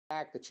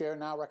fact, the chair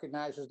now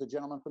recognizes the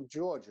gentleman from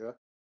Georgia,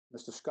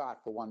 Mr. Scott,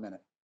 for 1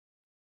 minute.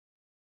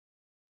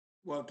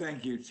 Well,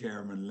 thank you,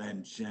 Chairman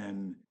Lynch.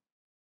 And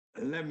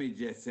let me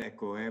just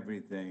echo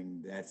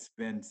everything that's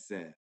been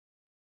said.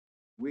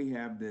 We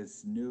have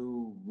this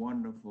new,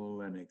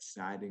 wonderful, and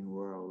exciting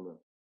world of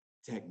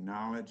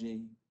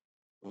technology,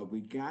 but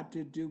we got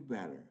to do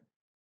better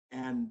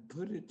and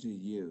put it to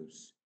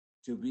use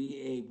to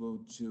be able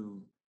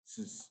to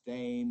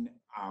sustain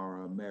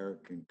our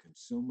American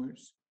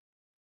consumers.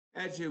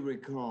 As you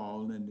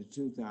recall, in the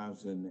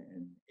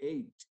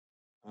 2008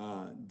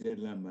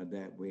 dilemma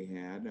that we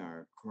had,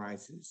 our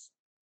crisis,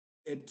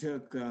 it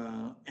took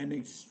an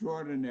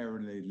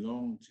extraordinarily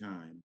long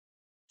time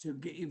to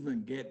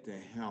even get the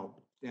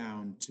help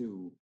down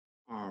to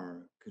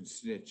our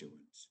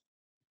constituents.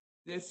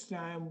 This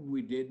time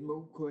we did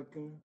move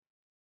quicker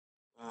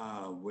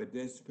with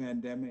this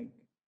pandemic,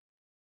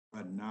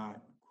 but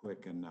not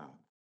quick enough.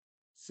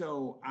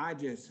 So I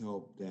just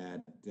hope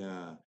that,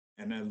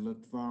 and I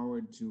look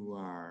forward to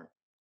our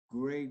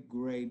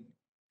great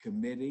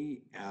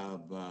committee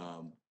of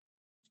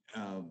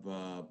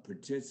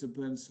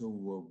participants who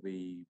will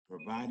be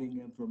providing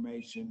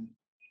information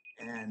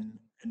and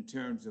in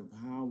terms of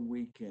how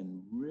we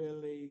can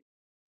really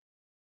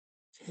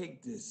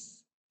take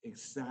this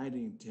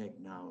exciting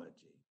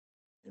technology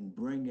and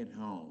bring it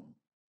home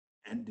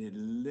and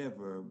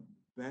deliver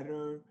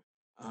better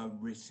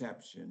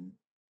reception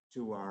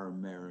to our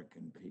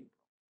American people.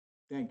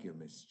 Thank you,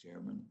 Mr.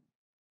 Chairman.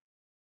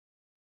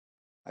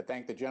 I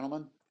thank the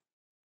gentleman.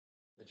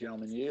 The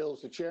gentleman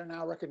yields. The chair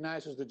now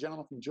recognizes the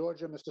gentleman from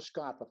Georgia, Mr.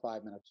 Scott, for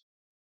 5 minutes.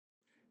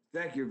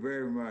 Thank you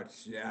very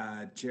much,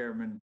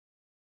 Chairman.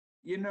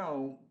 You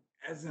know,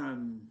 as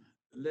I'm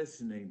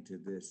listening to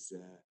this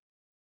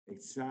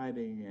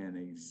exciting and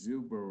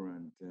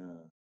exuberant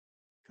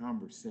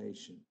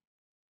conversation,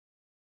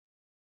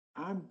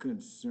 I'm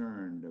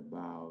concerned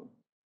about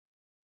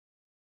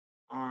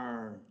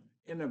our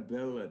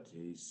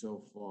inability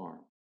so far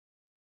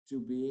to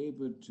be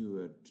able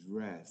to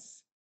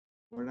address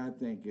what I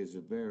think is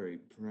a very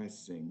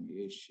pressing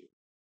issue,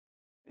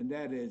 and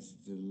that is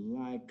the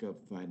lack of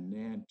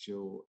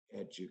financial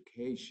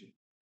education,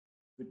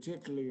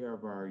 particularly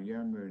of our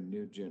younger and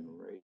new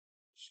generation.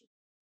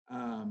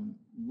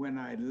 When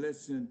I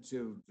listen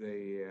to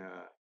the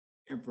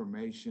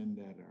information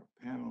that our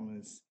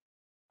panelists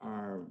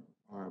are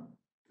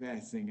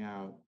passing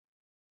out,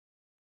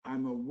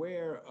 I'm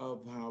aware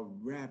of how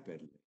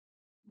rapidly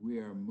we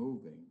are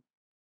moving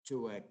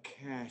to a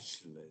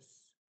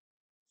cashless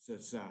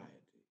society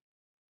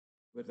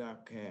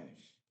without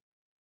cash.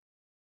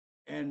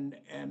 And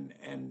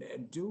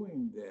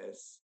doing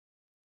this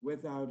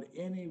without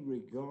any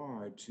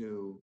regard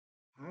to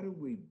how do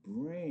we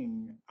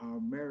bring our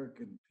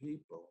American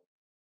people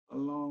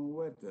along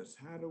with us?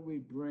 How do we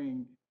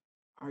bring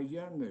our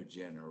younger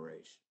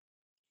generation?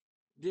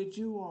 Did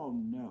you all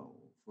know,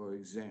 for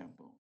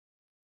example,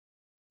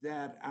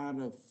 that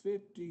out of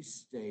 50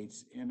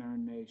 states in our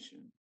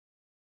nation,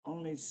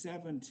 only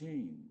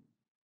 17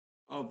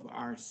 of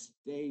our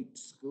state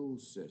school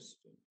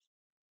systems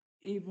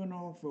even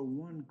offer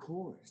one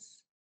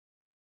course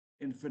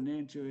in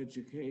financial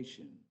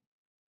education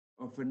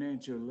or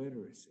financial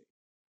literacy?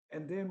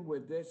 And then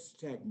with this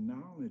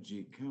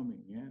technology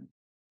coming in,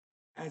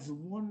 as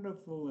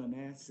wonderful an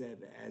asset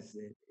as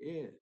it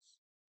is,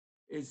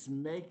 it's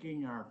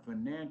making our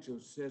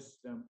financial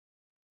system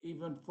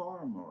even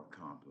far more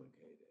complicated.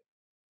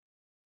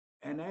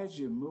 And as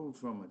you move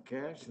from a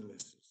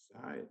cashless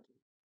society,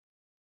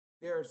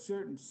 there are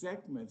certain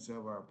segments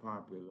of our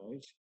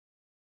population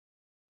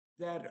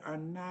that are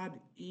not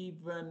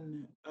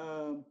even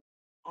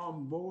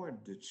on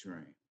board the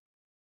train.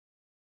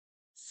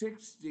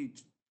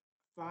 65%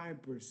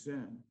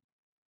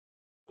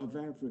 of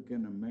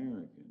African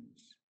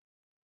Americans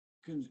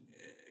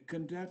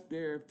conduct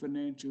their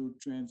financial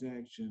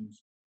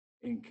transactions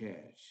in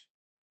cash.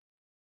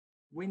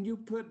 When you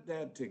put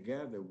that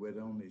together with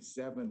only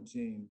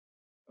 17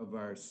 of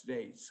our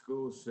state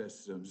school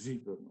systems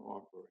even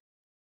offering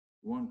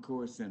one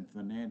course in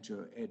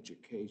financial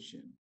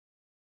education,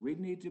 we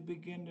need to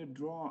begin to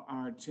draw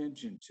our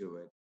attention to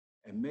it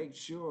and make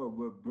sure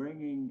we're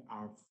bringing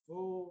our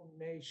full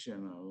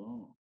nation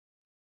along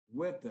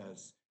with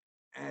us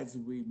as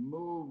we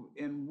move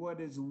in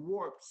what is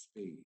warp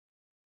speed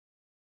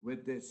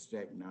with this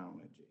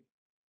technology.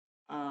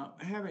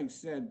 Having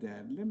said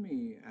that, let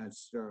me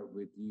start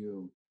with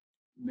you,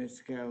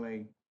 Ms.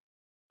 Kelly.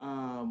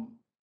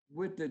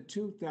 With the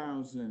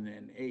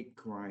 2008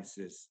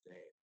 crisis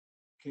that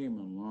came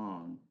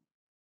along,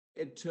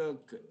 it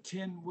took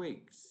 10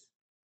 weeks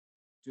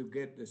to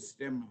get the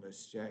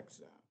stimulus checks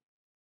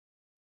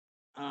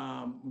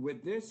out.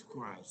 With this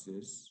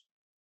crisis,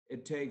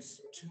 it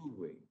takes 2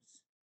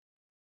 weeks.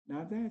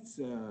 Now that's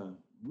a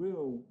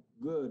real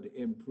good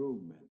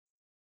improvement.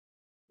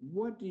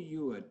 What do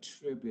you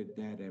attribute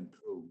that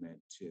improvement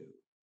to?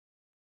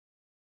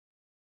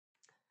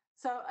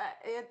 So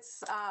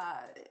it's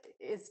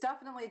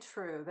definitely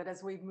true that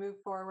as we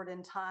move forward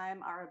in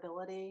time, our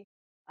ability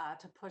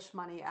to push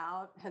money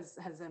out has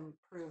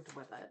improved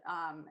with it.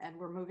 And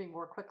we're moving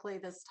more quickly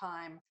this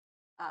time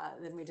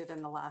than we did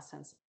in the last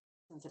instance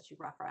that you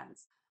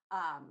referenced.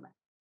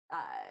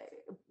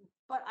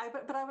 But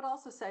I would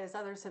also say, as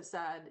others have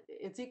said,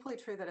 it's equally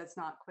true that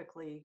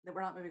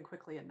we're not moving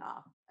quickly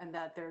enough, and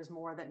that there's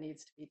more that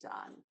needs to be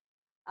done.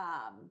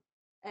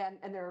 And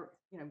there are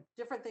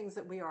different things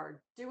that we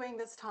are doing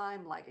this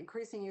time, like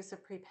increasing use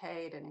of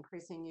prepaid and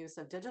increasing use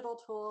of digital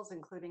tools,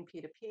 including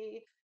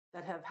P2P,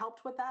 that have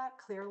helped with that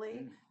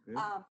clearly.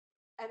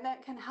 And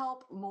that can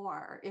help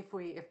more if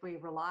we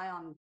rely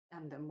on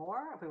them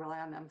more, if we rely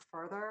on them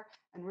further,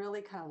 and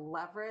really kind of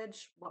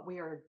leverage what we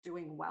are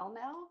doing well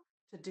now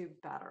to do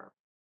better.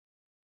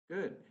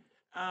 Good.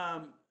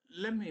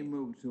 Let me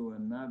move to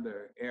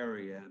another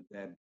area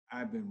that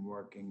I've been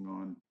working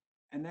on,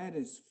 and that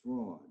is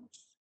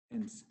frauds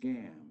and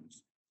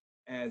scams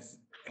as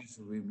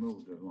we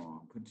moved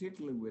along,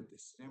 particularly with the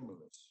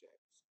stimulus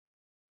checks,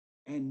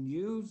 and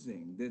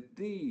using the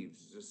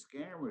thieves, the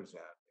scammers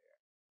out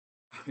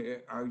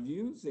there, are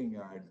using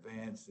our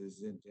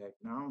advances in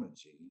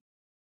technology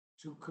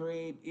to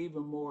create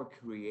even more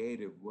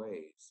creative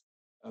ways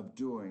of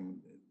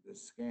doing the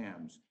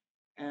scams.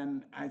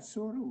 And I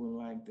sort of would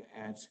like to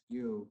ask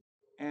you,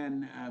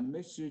 and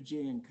Mr.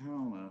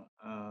 Giancarlo,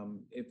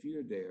 if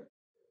you're there,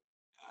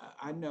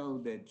 I know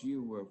that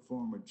you were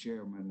former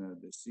chairman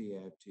of the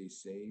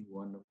CFTC,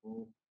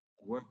 wonderful.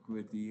 Worked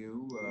with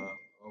you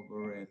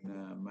over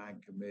in my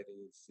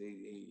committee,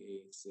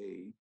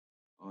 CEEC,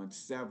 on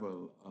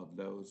several of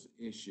those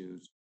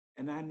issues.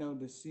 And I know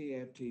the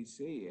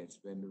CFTC has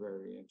been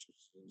very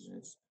interested in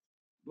this.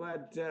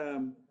 But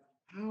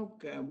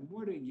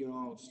what are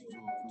y'all's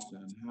thoughts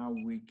on how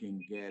we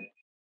can get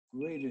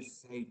greater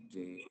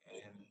safety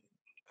and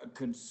a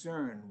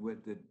concern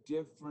with the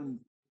different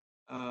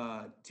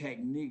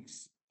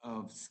techniques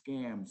of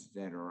scams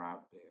that are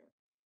out there?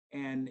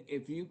 And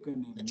if you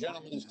can... The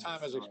gentleman's time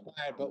has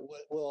expired, but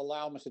we'll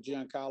allow Mr.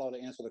 Giancarlo to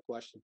answer the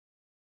question.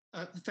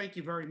 Thank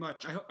you very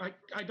much.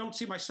 I don't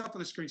see myself on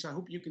the screen, so I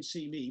hope you can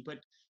see me. But,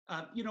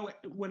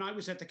 when I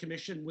was at the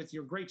commission with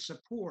your great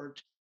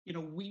support,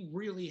 we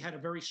really had a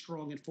very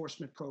strong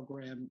enforcement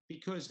program,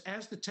 because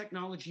as the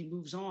technology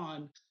moves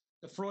on,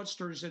 the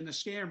fraudsters and the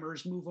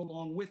scammers move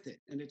along with it.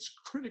 And it's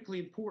critically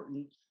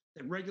important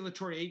that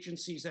regulatory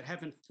agencies that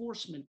have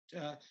enforcement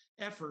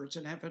efforts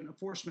and have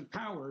enforcement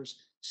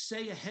powers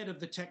stay ahead of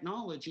the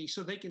technology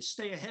so they can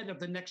stay ahead of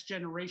the next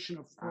generation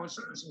of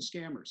fraudsters and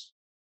scammers.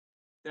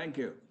 Thank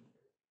you.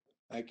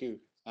 Thank you.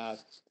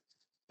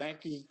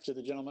 Thank you to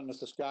the gentleman,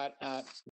 Mr. Scott.